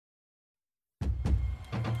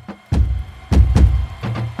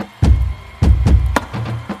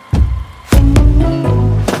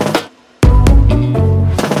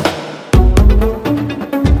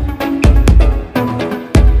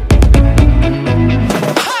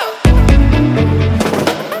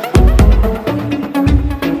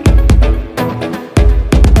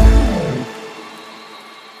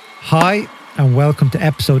and welcome to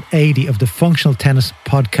episode 80 of the Functional Tennis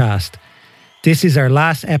Podcast. This is our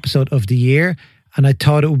last episode of the year, and I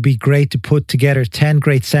thought it would be great to put together 10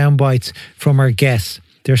 great sound bites from our guests.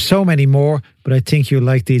 There's so many more, but I think you'll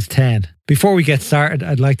like these 10. Before we get started,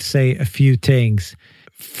 I'd like to say a few things.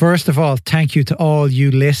 First of all, thank you to all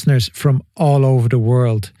you listeners from all over the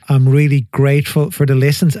world. I'm really grateful for the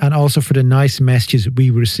listens and also for the nice messages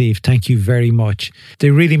we receive. Thank you very much.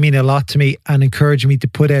 They really mean a lot to me and encourage me to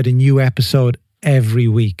put out a new episode every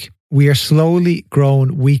week. We are slowly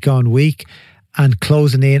growing week on week and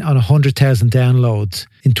closing in on 100,000 downloads.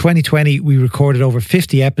 In 2020, we recorded over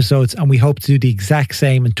 50 episodes, and we hope to do the exact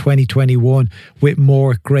same in 2021 with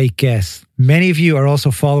more great guests. Many of you are also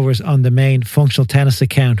followers on the main Functional Tennis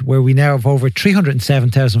account, where we now have over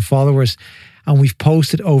 307,000 followers, and we've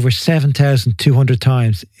posted over 7,200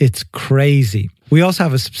 times. It's crazy. We also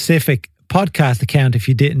have a specific podcast account, if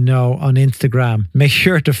you didn't know, on Instagram. Make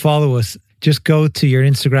sure to follow us. Just go to your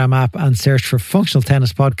Instagram app and search for Functional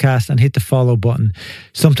Tennis Podcast and hit the follow button.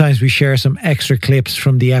 Sometimes we share some extra clips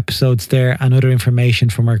from the episodes there and other information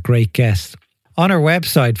from our great guests. On our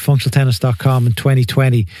website, functionaltennis.com, in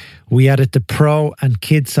 2020, we added the pro and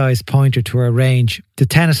kid-size pointer to our range, the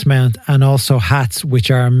tennis mount, and also hats, which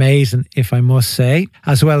are amazing, if I must say,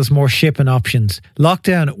 as well as more shipping options.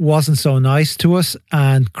 Lockdown wasn't so nice to us,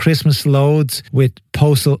 and Christmas loads with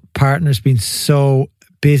postal partners being so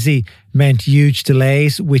busy meant huge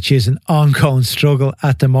delays, which is an ongoing struggle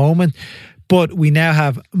at the moment. But we now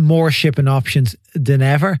have more shipping options than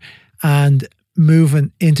ever, and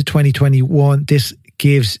moving into 2021, this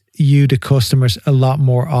gives you, the customers, a lot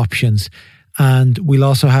more options. And we'll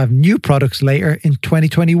also have new products later in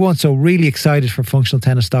 2021. So really excited for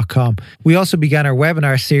functionaltennis.com. We also began our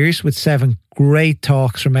webinar series with 7 great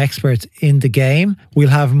talks from experts in the game. We'll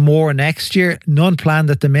have more next year, none planned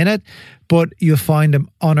at the minute, but you'll find them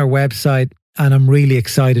on our website, and I'm really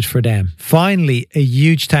excited for them. Finally, a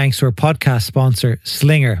huge thanks to our podcast sponsor,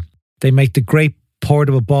 Slinger. They make the great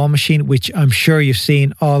portable ball machine, which I'm sure you've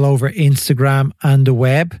seen all over Instagram and the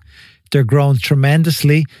web. They're growing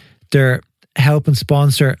tremendously. They're helping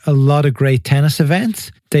sponsor a lot of great tennis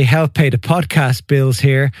events. They help pay the podcast bills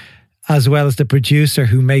here, as well as the producer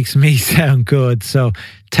who makes me sound good. So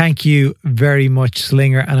thank you very much,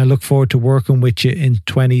 Slinger, and I look forward to working with you in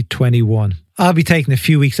 2021. I'll be taking a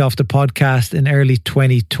few weeks off the podcast in early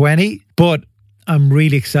 2020, but I'm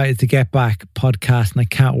really excited to get back podcasting. I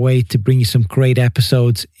can't wait to bring you some great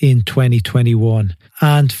episodes in 2021.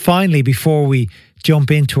 And finally, before we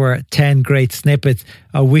jump into our 10 great snippets,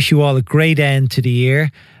 I wish you all a great end to the year,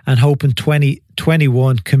 and hoping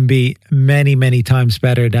 2021 can be many, many times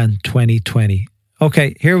better than 2020.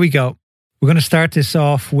 Okay, here we go. We're going to start this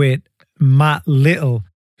off with Matt Little,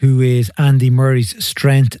 who is Andy Murray's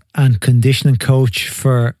strength and conditioning coach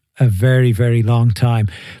for a very, very long time.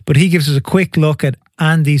 But he gives us a quick look at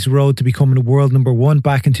Andy's road to becoming world number 1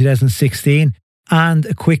 back in 2016, and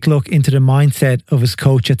a quick look into the mindset of his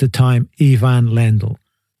coach at the time, Ivan Lendl.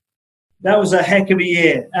 That was a heck of a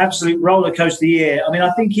year, absolute roller coaster year. I mean,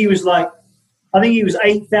 I think he was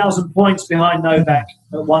 8,000 points behind Novak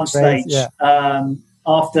at one stage,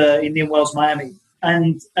 after Indian Wells, Miami.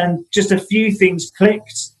 And just a few things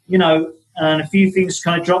clicked, and a few things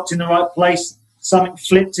kind of dropped in the right place. Something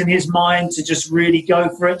flipped in his mind to just really go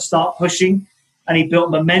for it, start pushing. And he built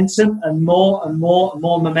momentum and more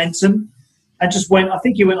momentum. And I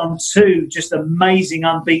think he went on 2 just amazing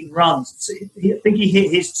unbeaten runs. I think he hit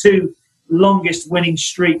his 2 longest winning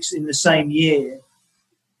streaks in the same year.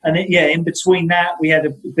 And in between that, we had a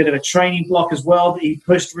bit of a training block as well that he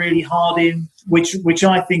pushed really hard in, which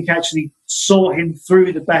I think actually saw him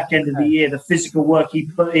through the back end of the year, the physical work he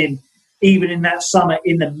put in, even in that summer,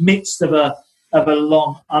 in the midst of a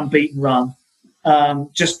long unbeaten run.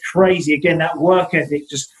 Just crazy. Again, that work ethic,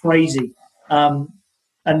 just crazy. And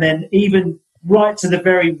then even right to the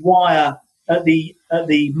very wire at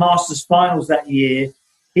the Masters finals that year,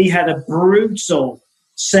 he had a brutal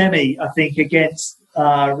semi, I think, against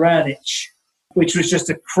Raonic, which was just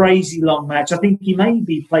a crazy long match. I think he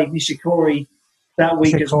maybe played Nishikori that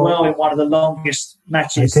week as well in one of the longest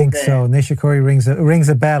matches. I think so. Nishikori rings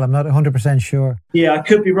a bell. I'm not 100% sure. Yeah, I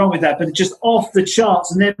could be wrong with that, but just off the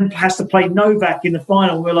charts, and then has to play Novak in the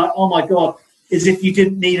final. We're like, oh my God, as if you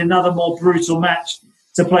didn't need another more brutal match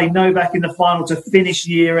to play Novak in the final to finish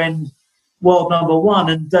year-end world number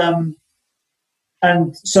 1.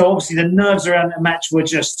 And so obviously the nerves around that match were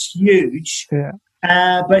just huge. Yeah.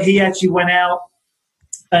 But he actually went out,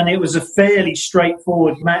 and it was a fairly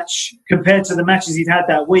straightforward match compared to the matches he'd had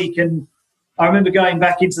that week. And I remember going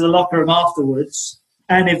back into the locker room afterwards,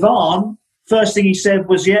 and Ivan, first thing he said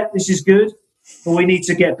was, yeah, this is good, but we need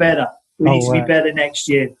to get better. We need to be better next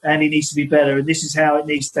year. Andy needs to be better, and this is how it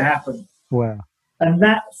needs to happen. Wow. And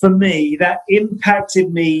that, for me, that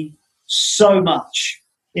impacted me so much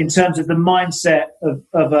in terms of the mindset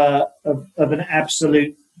of an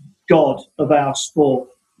absolute god of our sport,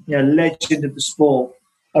 legend of the sport,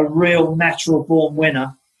 a real natural-born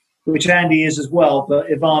winner, which Andy is as well, but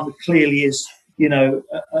Ivan clearly is,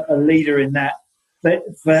 a leader in that. But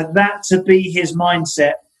for that to be his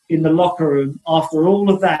mindset in the locker room after all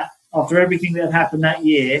of that, after everything that had happened that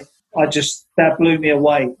year, that blew me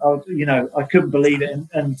away. I couldn't believe it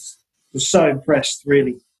and was so impressed,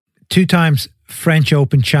 really. 2 times French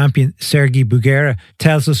Open champion Sergi Bugera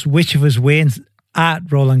tells us which of his wins at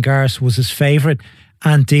Roland Garros was his favourite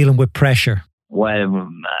and dealing with pressure. Well,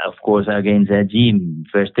 of course, against Jim.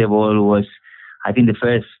 First of all, was I think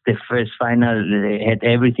the first final had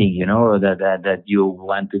everything, that you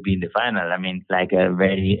want to be in the final. I mean, like a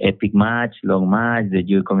very epic match, long match that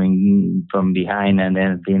you're coming from behind and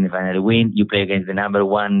then in the final win. You play against the number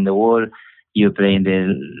 1 in the world. You play in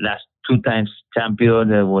the last 2 times champion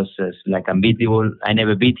that was like unbeatable. I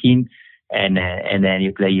never beat him. And then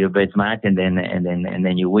you play your best match, and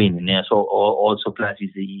then you win. And so also plus is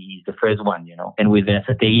the first one, And with the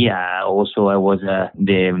Sategui, also I was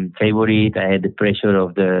the favorite. I had the pressure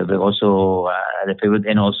of the favorite,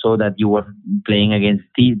 and also that you were playing against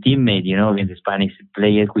teammate, against the Spanish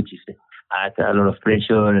players, which is had a lot of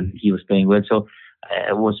pressure, and he was playing well. So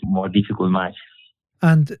it was a more difficult match.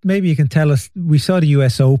 And maybe you can tell us, we saw the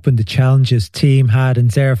US Open, the challenges Thiem had and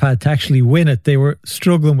Zverev had to actually win it. They were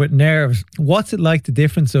struggling with nerves. What's it like, the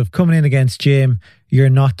difference of coming in against Jim, you're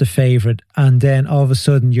not the favourite, and then all of a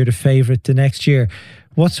sudden you're the favourite the next year?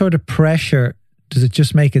 What sort of pressure does it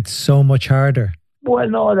just make it so much harder? Well,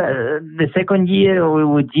 no, the second year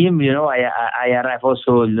with Jim, I arrived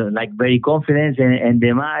also like very confident, and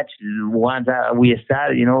the match, once we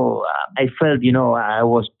started, I felt, I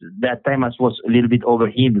was, that time I was a little bit over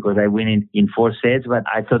him because I win in 4 sets, but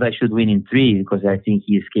I thought I should win in 3 because I think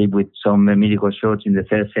he escaped with some medical shots in the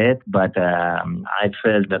 3rd set, but I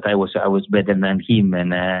felt that I was better than him,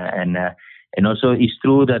 and also it's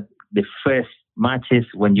true that the first matches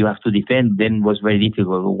when you have to defend then was very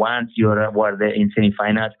difficult. Once you were there in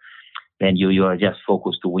semifinals, then you are just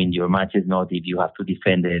focused to win your matches, not if you have to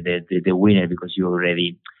defend the winner, because you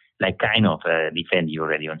already defend you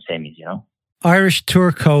already on semis, Irish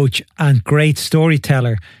tour coach and great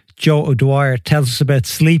storyteller Joe O'Dwyer tells us about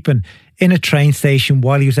sleeping in a train station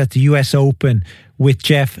while he was at the US Open with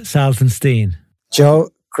Jeff Salzenstein.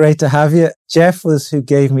 Joe, great to have you. Jeff was who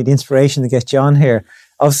gave me the inspiration to get you on here.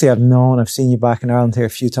 Obviously, I've seen you back in Ireland here a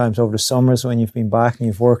few times over the summers when you've been back, and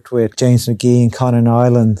you've worked with James McGee and Conor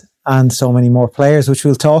Nyland and so many more players, which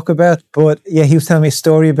we'll talk about. But yeah, he was telling me a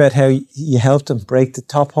story about how you helped him break the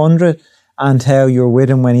top 100 and how you were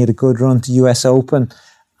with him when he had a good run to US Open.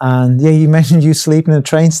 And yeah, you mentioned you sleeping in a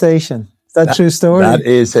train station. Is that a true story? That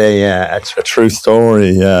is a true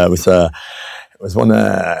story. It was when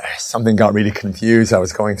something got really confused. I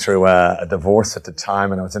was going through a divorce at the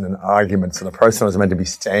time, and I was in an argument. So the person I was meant to be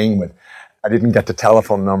staying with, I didn't get the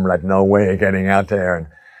telephone number. I had no way of getting out there.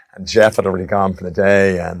 And Jeff had already gone for the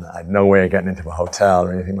day, and I had no way of getting into a hotel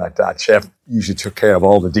or anything like that. Jeff usually took care of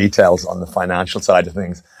all the details on the financial side of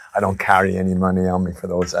things. I don't carry any money on me for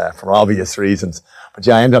those, for obvious reasons. But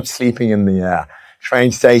yeah, I ended up sleeping in the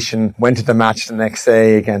train station, went to the match the next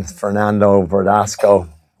day against Fernando Verdasco.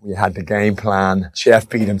 We had the game plan. Jeff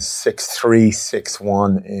beat him 6-3,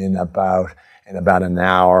 6-1 in about an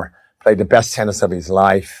hour. Played the best tennis of his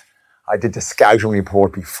life. I did the scouting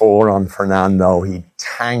report before on Fernando. He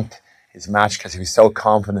tanked his match because he was so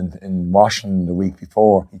confident in Washington the week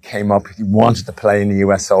before. He came up, he wanted to play in the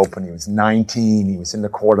US Open. He was 19. He was in the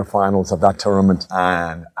quarterfinals of that tournament.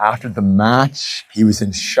 And after the match, he was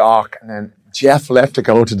in shock. And then Jeff left to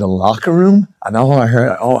go to the locker room. And I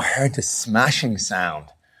heard the smashing sound.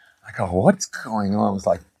 I go, what's going on? It was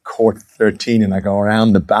like court 13, and I go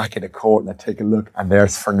around the back of the court and I take a look, and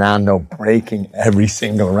there's Fernando breaking every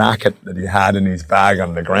single racket that he had in his bag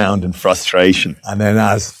on the ground in frustration. And then,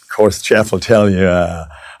 as of course Jeff will tell you,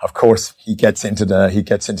 of course he gets into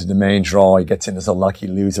the main draw. He gets in as a lucky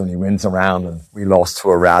loser and he wins a round, and we lost to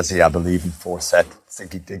Arazi, I believe, in 4 sets. I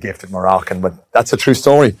think the gifted Moroccan, but that's a true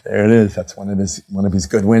story. There it is. That's one of his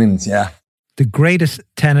good winnings. Yeah. The greatest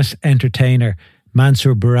tennis entertainer,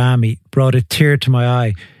 Mansour Bahrami, brought a tear to my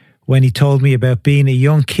eye when he told me about being a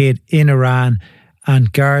young kid in Iran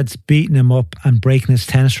and guards beating him up and breaking his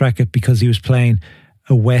tennis racket because he was playing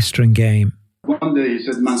a Western game. One day he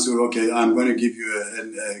said, Mansour, okay, I'm going to give you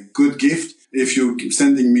a good gift if you keep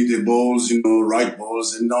sending me the balls, right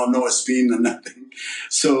balls, and no spin and nothing.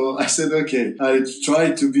 So I said, okay, I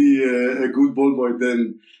tried to be a good ball boy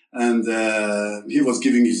then. And he was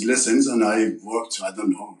giving his lessons, and I worked,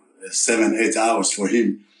 7-8 hours for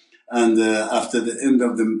him. And after the end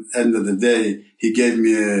of the day, he gave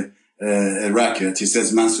me a racket. He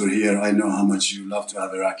says, Mansour, here, I know how much you love to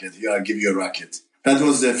have a racket. Here, I'll give you a racket. That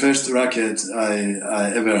was the first racket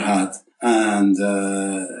I ever had. And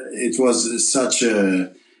it was such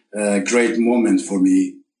a great moment for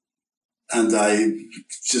me. And I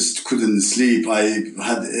just couldn't sleep. I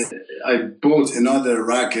bought another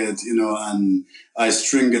racket, and I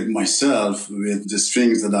stringed it myself with the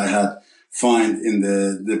strings that I had find in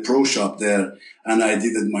the pro shop there. And I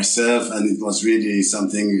did it myself, and it was really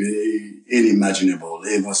something unimaginable.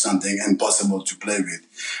 It was something impossible to play with.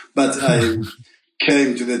 But I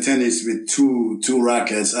came to the tennis with two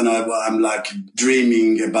rackets, and I'm like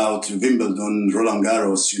dreaming about Wimbledon, Roland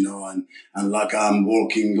Garros, and like I'm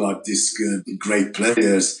working like these great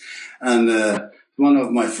players. And one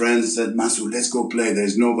of my friends said, Mansour, let's go play.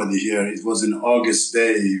 There's nobody here. It was an August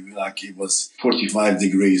day, like it was 45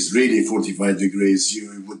 degrees, really 45 degrees.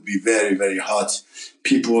 It would be very, very hot.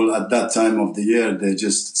 People at that time of the year, they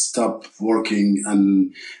just stop working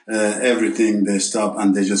and everything. They stop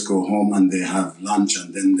and they just go home and they have lunch,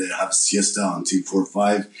 and then they have siesta until 4 or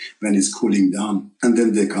 5 when it's cooling down. And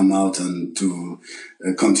then they come out and to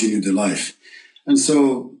continue the life. And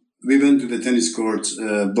so we went to the tennis court,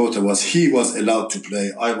 both of us. He was allowed to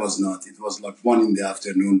play. I was not. It was like 1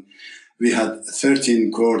 PM. We had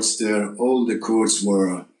 13 courts there. All the courts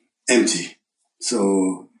were empty.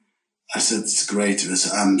 So I said, it's great.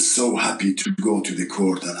 I'm so happy to go to the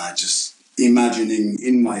court. And I just imagining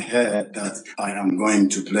in my head that I am going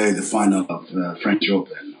to play the final of French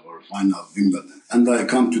Open or final of Wimbledon. And I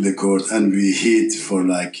come to the court and we hit for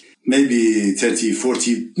like maybe 30,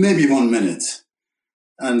 40, maybe 1 minute.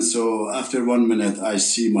 And so after 1 minute, I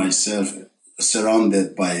see myself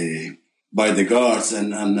surrounded by the guards,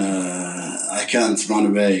 and I can't run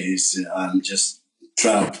away. I'm just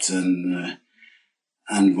trapped, and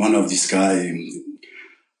one of these guys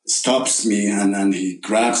stops me, and he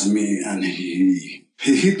grabs me, and he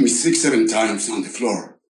hit me 6-7 times on the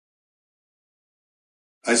floor.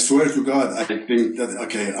 I swear to God, I think that,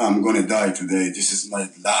 okay, I'm going to die today. This is my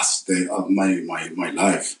last day of my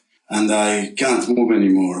life. And I can't move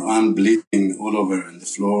anymore. I'm bleeding all over, and the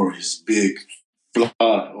floor is big, blood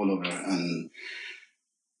all over.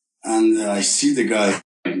 And I see the guy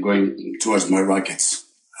going towards my rackets.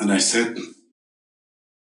 And I said,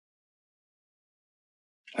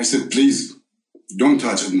 please, don't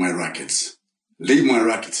touch my rackets. Leave my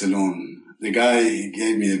rackets alone. The guy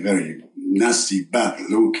gave me a very nasty, bad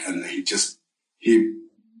look, and he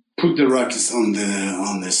put the rackets on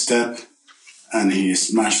the step, and he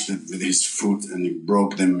smashed it with his foot, and he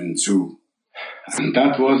broke them in two. And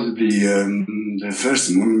that was the first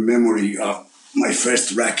memory of my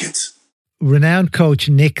first racket. Renowned coach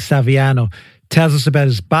Nick Saviano tells us about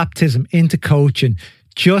his baptism into coaching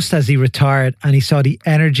just as he retired, and he saw the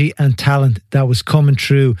energy and talent that was coming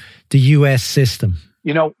through the US system.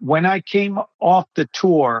 When I came off the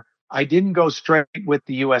tour, I didn't go straight with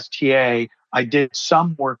the USTA. I did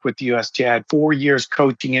some work with the USTA. I had 4 years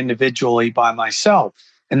coaching individually by myself,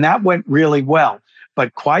 and that went really well.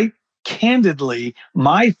 But quite candidly,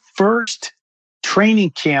 my first training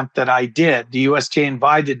camp that I did, the USTA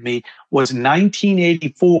invited me, was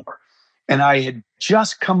 1984, and I had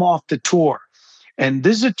just come off the tour. And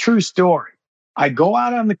this is a true story. I go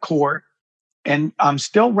out on the court, and I'm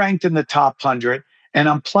still ranked in the top 100, and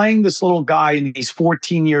I'm playing this little guy, and he's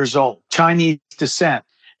 14 years old, Chinese descent.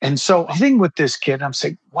 And so I think with this kid, I'm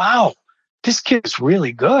saying, wow, this kid is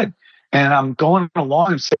really good. And I'm going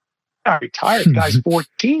along and saying, I'm retired. The guy's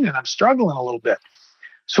 14 and I'm struggling a little bit.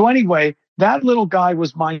 So anyway, that little guy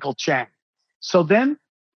was Michael Chang. So then,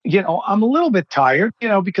 I'm a little bit tired,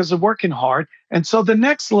 because of working hard. And so the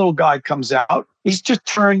next little guy comes out. He's just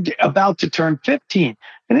about to turn 15.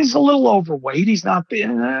 And he's a little overweight. He's not big,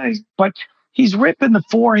 but he's ripping the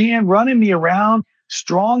forehand, running me around,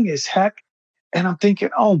 strong as heck. And I'm thinking,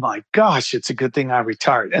 oh my gosh, it's a good thing I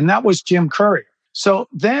retired. And that was Jim Courier. So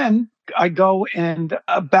then I go and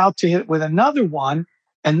about to hit with another one.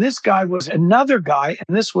 And this guy was another guy.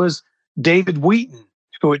 And this was David Wheaton,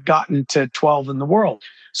 who had gotten to 12 in the world.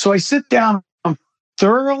 So I sit down, I'm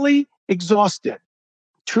thoroughly exhausted.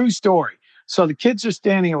 True story. So the kids are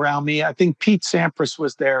standing around me. I think Pete Sampras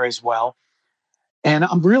was there as well. And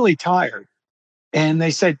I'm really tired. And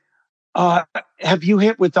they said, have you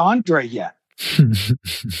hit with Andre yet?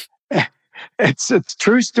 It's a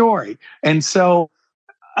true story. And so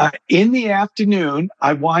in the afternoon,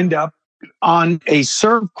 I wind up on a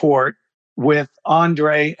serve court with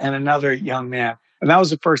Andre and another young man. And that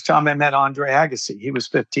was the first time I met Andre Agassi. He was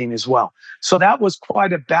 15 as well. So that was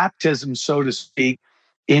quite a baptism, so to speak,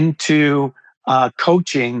 into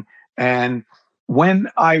coaching. And when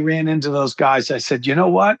I ran into those guys, I said, you know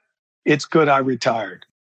what? It's good I retired.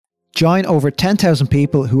 Join over 10,000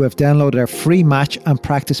 people who have downloaded our free match and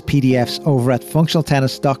practice PDFs over at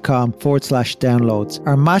functionaltennis.com/downloads.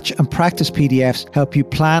 Our match and practice PDFs help you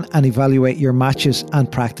plan and evaluate your matches and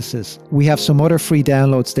practices. We have some other free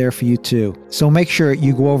downloads there for you too. So make sure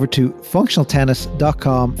you go over to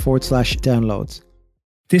functionaltennis.com/downloads.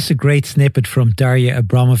 This is a great snippet from Daria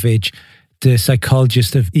Abramovic, the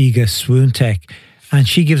psychologist of Iga Swiatek. And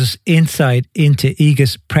she gives us insight into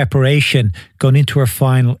Iga's preparation going into her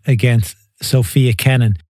final against Sofia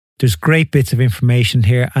Kenin. There's great bits of information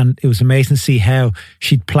here, and it was amazing to see how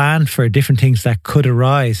she'd planned for different things that could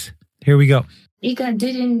arise. Here we go. Iga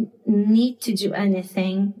didn't need to do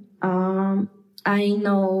anything. I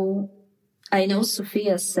know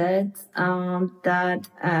Sofia said that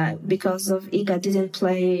because of Iga didn't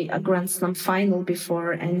play a Grand Slam final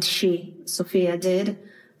before, and Sofia did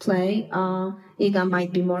play, Iga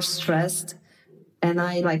might be more stressed. And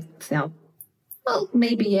I thought, well,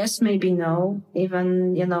 maybe yes, maybe no.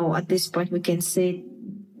 Even, at this point we can say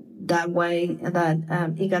that way, that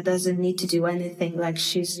Iga doesn't need to do anything. Like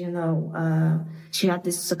she's, she had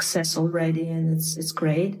this success already, and it's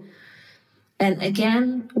great. And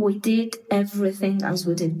again, we did everything as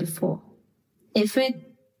we did before. If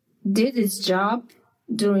it did its job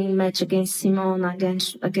during match against Simone,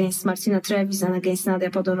 against Martina Trevisan, and against Nadia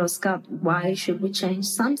Podoroska, why should we change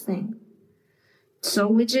something? So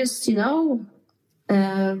we just,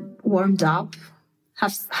 warmed up,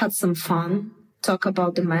 had some fun, talk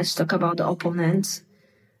about the match, talk about the opponent,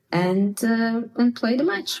 and play the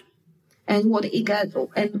match. And what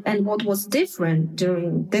what was different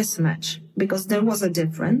during this match, because there was a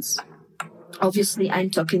difference. Obviously, I'm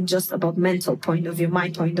talking just about mental point of view,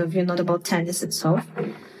 my point of view, not about tennis itself,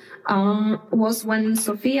 was when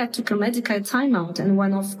Sofia took a medical timeout and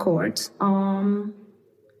went off court.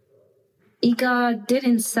 Iga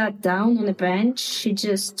didn't sit down on a bench. She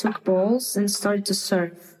just took balls and started to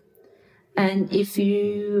serve. And if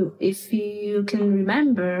you can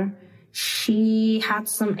remember, she had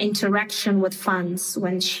some interaction with fans.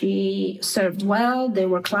 When she served well, they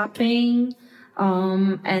were clapping.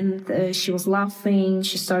 And she was laughing.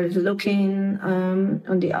 She started looking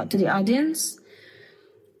to the audience,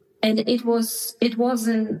 and it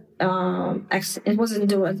wasn't done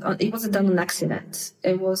an accident.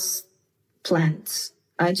 It was planned.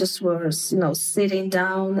 I just was sitting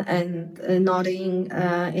down and nodding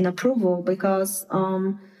in approval, because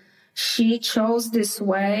she chose this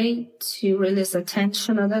way to release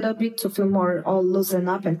attention a little bit, to feel more all loosened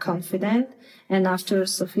up and confident. And after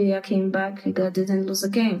Sofia came back, Iga didn't lose a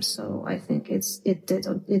game. So I think it did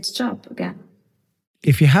its job again.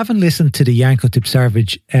 If you haven't listened to the Janko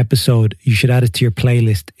Tipsarevic episode, you should add it to your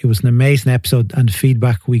playlist. It was an amazing episode, and the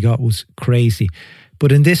feedback we got was crazy.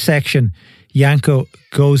 But in this section, Janko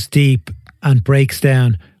goes deep and breaks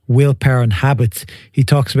down willpower and habits. He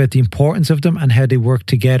talks about the importance of them and how they work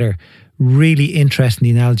together. Really interesting.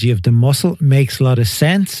 The analogy of the muscle makes a lot of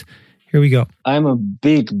sense. Here we go. I'm a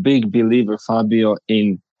big believer, Fabio,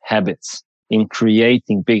 in habits, in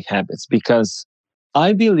creating big habits, because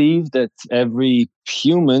I believe that every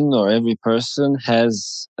human or every person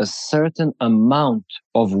has a certain amount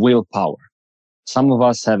of willpower. Some of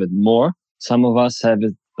us have it more, some of us have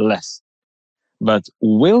it less. But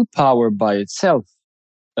willpower by itself,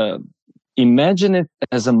 imagine it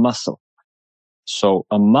as a muscle. So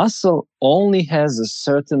a muscle only has a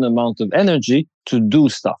certain amount of energy to do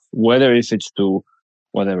stuff, whether if it's to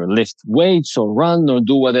lift weights or run or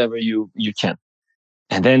do whatever you can.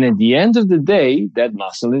 And then at the end of the day, that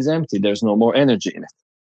muscle is empty. There's no more energy in it.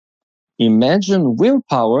 Imagine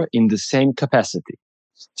willpower in the same capacity.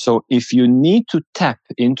 So if you need to tap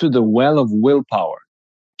into the well of willpower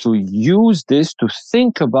to use this to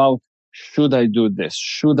think about, should I do this?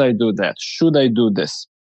 Should I do that? Should I do this?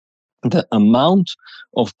 The amount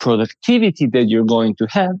of productivity that you're going to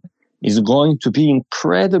have is going to be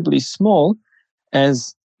incredibly small,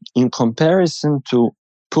 as in comparison to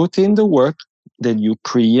put in the work that you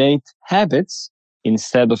create habits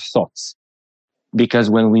instead of thoughts. Because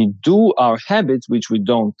when we do our habits, which we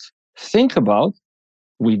don't think about,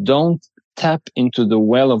 we don't tap into the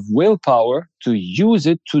well of willpower to use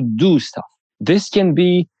it to do stuff. This can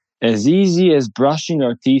be as easy as brushing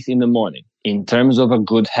our teeth in the morning in terms of a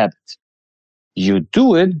good habit. You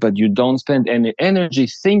do it, but you don't spend any energy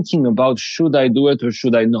thinking about, should I do it or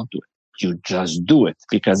should I not do it? You just do it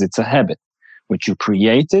because it's a habit which you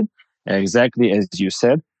created, exactly as you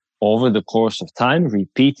said, over the course of time,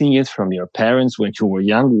 repeating it from your parents when you were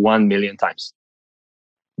young 1 million times.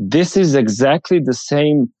 This is exactly the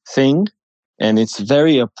same thing, and it's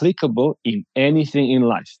very applicable in anything in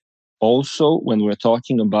life. Also, when we're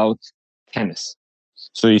talking about tennis.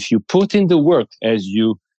 So if you put in the work, as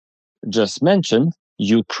you just mentioned,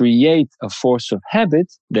 you create a force of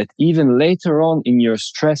habit that even later on in your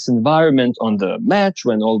stress environment on the match,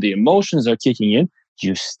 when all the emotions are kicking in,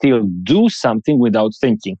 you still do something without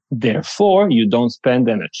thinking. Therefore, you don't spend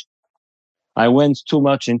energy. I went too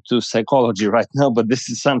much into psychology right now, but this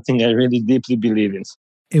is something I really deeply believe in.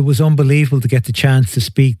 It was unbelievable to get the chance to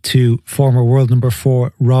speak to former world number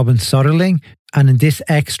 4 Robin Soderling. And in this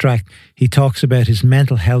extract, he talks about his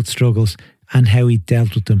mental health struggles and how he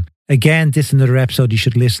dealt with them. Again, this is another episode you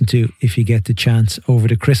should listen to if you get the chance over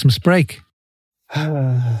the Christmas break.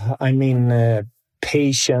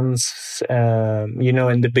 Patience.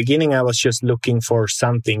 In the beginning, I was just looking for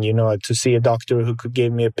something, to see a doctor who could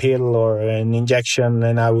give me a pill or an injection,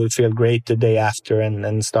 and I would feel great the day after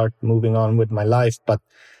and start moving on with my life. But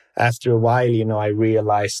after a while, I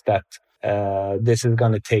realized that this is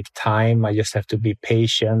going to take time. I just have to be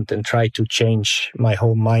patient and try to change my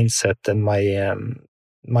whole mindset and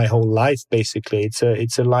my whole life. Basically,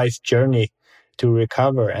 it's a life journey to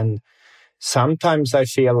recover, and sometimes I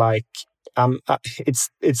feel like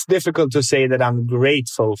it's difficult to say that I'm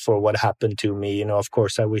grateful for what happened to me. Of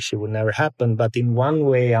course, I wish it would never happen. But in one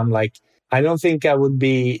way, I'm like, I don't think I would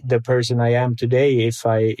be the person I am today if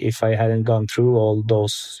I hadn't gone through all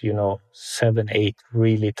those, 7, 8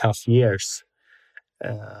 really tough years.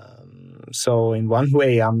 So in one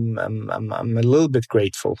way, I'm a little bit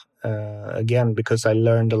grateful again, because I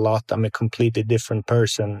learned a lot. I'm a completely different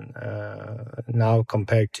person now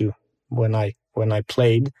compared to when I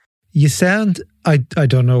played. You sound, I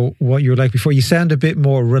don't know what you were like before, you sound a bit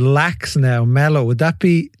more relaxed now, mellow. Would that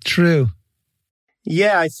be true?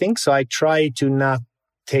 Yeah, I think so. I try to not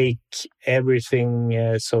take everything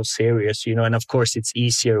so serious, and of course it's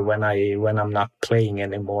easier when I'm not playing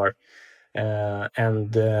anymore. One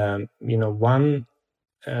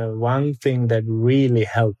thing that really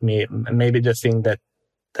helped me, maybe the thing that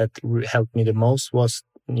helped me the most was,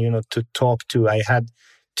 to talk to. I had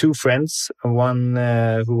 2 friends, one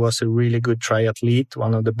who was a really good triathlete,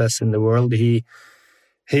 one of the best in the world. He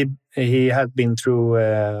had been through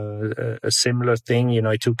a similar thing.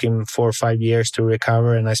 It took him 4 or 5 years to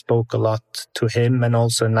recover, and I spoke a lot to him. And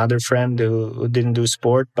also another friend who didn't do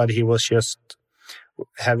sport, but he was just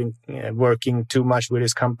working too much with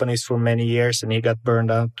his companies for many years, and he got burned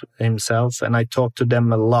out himself. And I talked to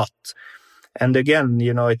them a lot. And again,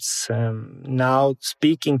 it's now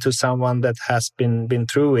speaking to someone that has been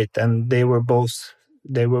through it, and they were both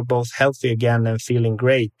healthy again and feeling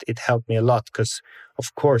great. It helped me a lot, because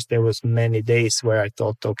of course there was many days where I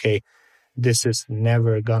thought, okay, this is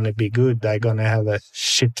never gonna be good. I'm gonna have a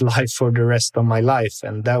shit life for the rest of my life.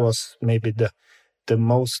 And that was maybe the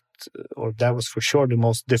most, or that was for sure the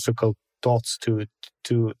most difficult thoughts to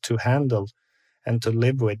handle and to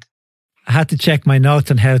live with. I had to check my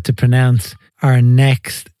notes on how to pronounce our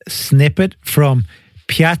next snippet from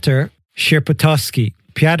Piotr Sierpotowski.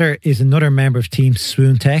 Piotr is another member of Team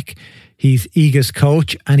Swiatek. He's Iga's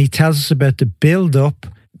coach, and he tells us about the build-up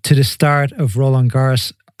to the start of Roland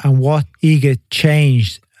Garros and what Iga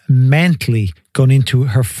changed mentally going into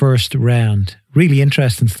her first round. Really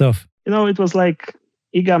interesting stuff. It was like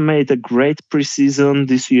Iga made a great preseason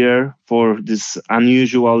this year for this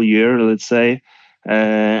unusual year, let's say.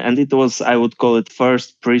 And it was, I would call it,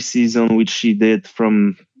 first preseason which she did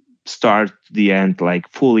from start to the end, like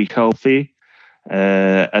fully healthy,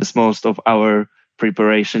 as most of our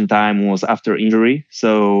preparation time was after injury.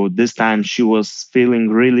 So this time she was feeling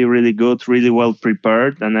really, really good, really well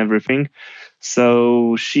prepared and everything.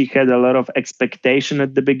 So she had a lot of expectation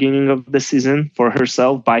at the beginning of the season for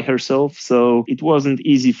herself, by herself. So it wasn't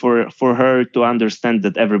easy for her to understand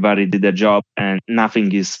that everybody did a job and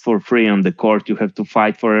nothing is for free on the court. You have to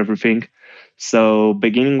fight for everything. So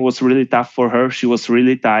beginning was really tough for her. She was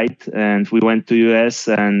really tight, and we went to US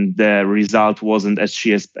and the result wasn't as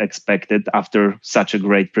she expected after such a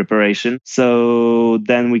great preparation. So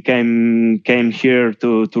then we came here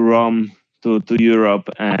to Rome, to Europe,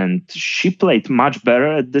 and she played much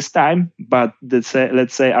better at this time. But let's say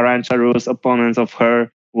Arantxa Rus, opponent of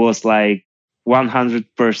her, was like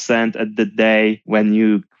 100% at the day when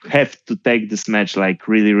you have to take this match like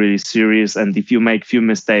really, really serious. And if you make few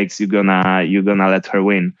mistakes, you're gonna let her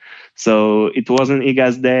win. So it wasn't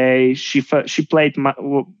Iga's day. She played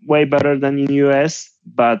way better than in US,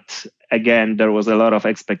 but again, there was a lot of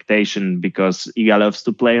expectation because Iga loves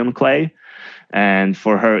to play on clay. And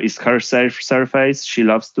for her, it's her surface. She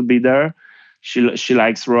loves to be there. She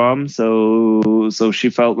likes Rome. So she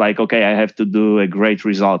felt like, okay, I have to do a great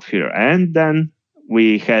result here. And then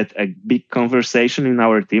we had a big conversation in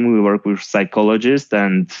our team. We work with psychologists,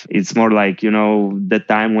 and it's more like, you know, the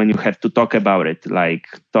time when you have to talk about it, like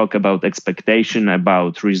talk about expectation,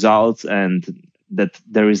 about results, and that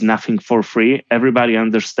there is nothing for free. Everybody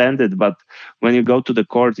understands it, but when you go to the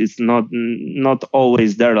court, it's not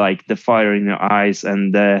always there, like the fire in your eyes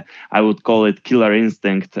and I would call it killer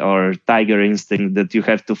instinct or tiger instinct, that you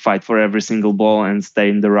have to fight for every single ball and stay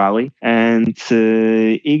in the rally. And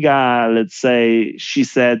Iga, let's say, she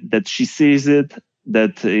said that she sees it,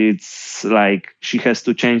 that it's like she has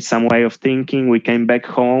to change some way of thinking. We came back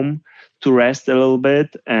home to rest a little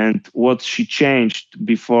bit, and what she changed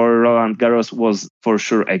before Roland Garros was for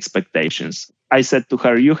sure expectations. I said to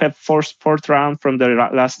her, you have fourth round from the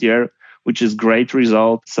last year, which is great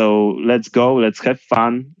result. So let's go, let's have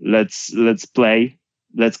fun, let's play,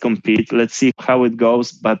 let's compete, let's see how it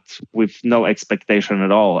goes, but with no expectation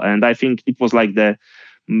at all. And I think it was like the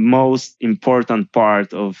most important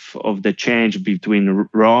part of the change between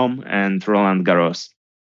Rome and Roland Garros.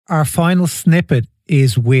 Our final snippet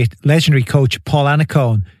is with legendary coach Paul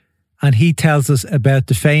Annacone, and he tells us about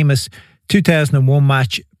the famous 2001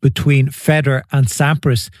 match between Federer and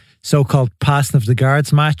Sampras, so-called passing of the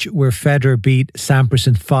guards match, where Federer beat Sampras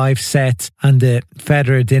in 5 sets and the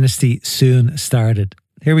Federer dynasty soon started.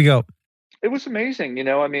 Here we go. It was amazing. You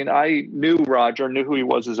know, I mean, I knew Roger, knew who he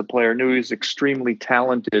was as a player, knew he was extremely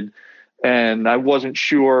talented, and I wasn't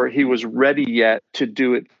sure he was ready yet to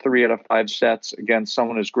do it 3 out of 5 sets against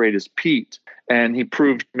someone as great as Pete. And he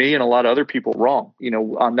proved me and a lot of other people wrong. You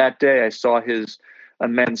know, on that day, I saw his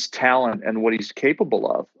immense talent and what he's capable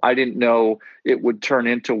of. I didn't know it would turn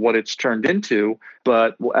into what it's turned into.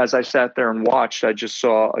 But as I sat there and watched, I just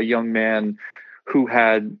saw a young man who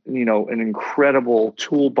had, you know, an incredible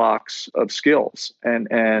toolbox of skills.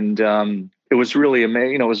 And it was really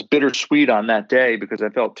amazing. You know, it was bittersweet on that day because I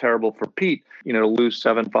felt terrible for Pete, you know, to lose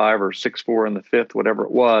 7-5 or 6-4 in the 5th, whatever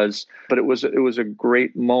it was. But it was a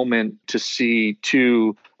great moment to see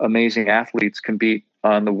 2 amazing athletes compete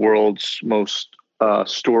on the world's most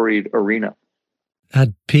storied arena.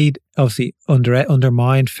 Had Pete obviously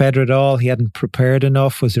undermined Federer at all? He hadn't prepared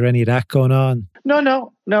enough? Was there any of that going on? No.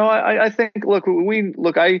 I think,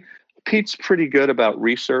 Pete's pretty good about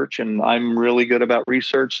research, and I'm really good about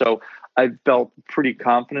research. So I felt pretty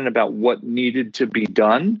confident about what needed to be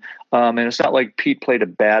done. And it's not like Pete played a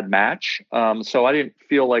bad match. So I didn't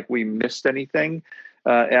feel like we missed anything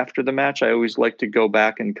after the match. I always like to go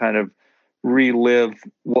back and kind of relive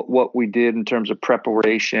what we did in terms of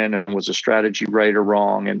preparation and was the strategy right or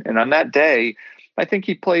wrong. And on that day, I think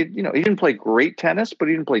he played, you know, he didn't play great tennis, but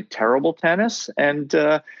he didn't play terrible tennis. And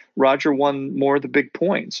Roger won more of the big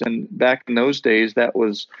points. And back in those days, that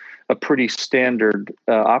was a pretty standard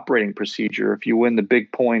operating procedure. If you win the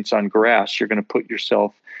big points on grass, you're going to put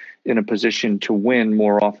yourself in a position to win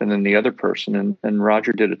more often than the other person. And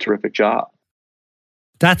Roger did a terrific job.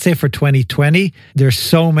 That's it for 2020. There's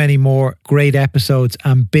so many more great episodes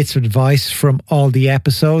and bits of advice from all the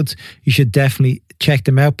episodes. You should definitely check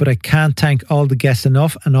them out, but I can't thank all the guests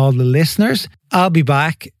enough and all the listeners. I'll be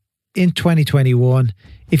back in 2021.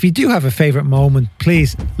 If you do have a favorite moment,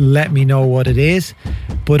 please let me know what it is.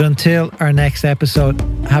 But until our next episode,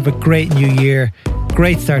 have a great new year,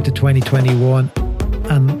 great start to 2021,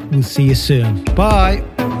 and we'll see you soon. Bye.